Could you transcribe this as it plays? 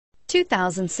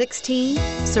2016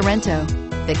 Sorento.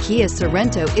 The Kia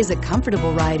Sorento is a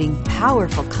comfortable riding,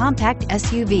 powerful compact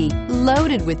SUV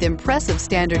loaded with impressive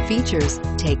standard features.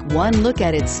 Take one look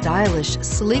at its stylish,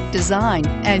 sleek design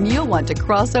and you'll want to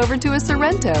cross over to a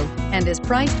Sorento, and is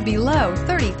priced below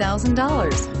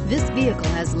 $30,000. This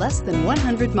vehicle has less than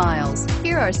 100 miles.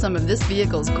 Here are some of this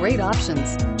vehicle's great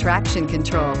options: traction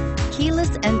control,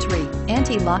 keyless entry,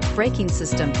 anti-lock braking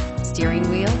system, steering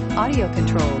wheel audio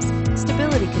controls,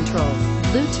 stability control,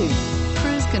 Bluetooth,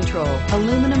 cruise control,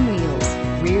 aluminum wheels,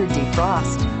 rear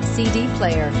defrost, CD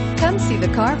player. Come see the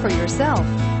car for yourself.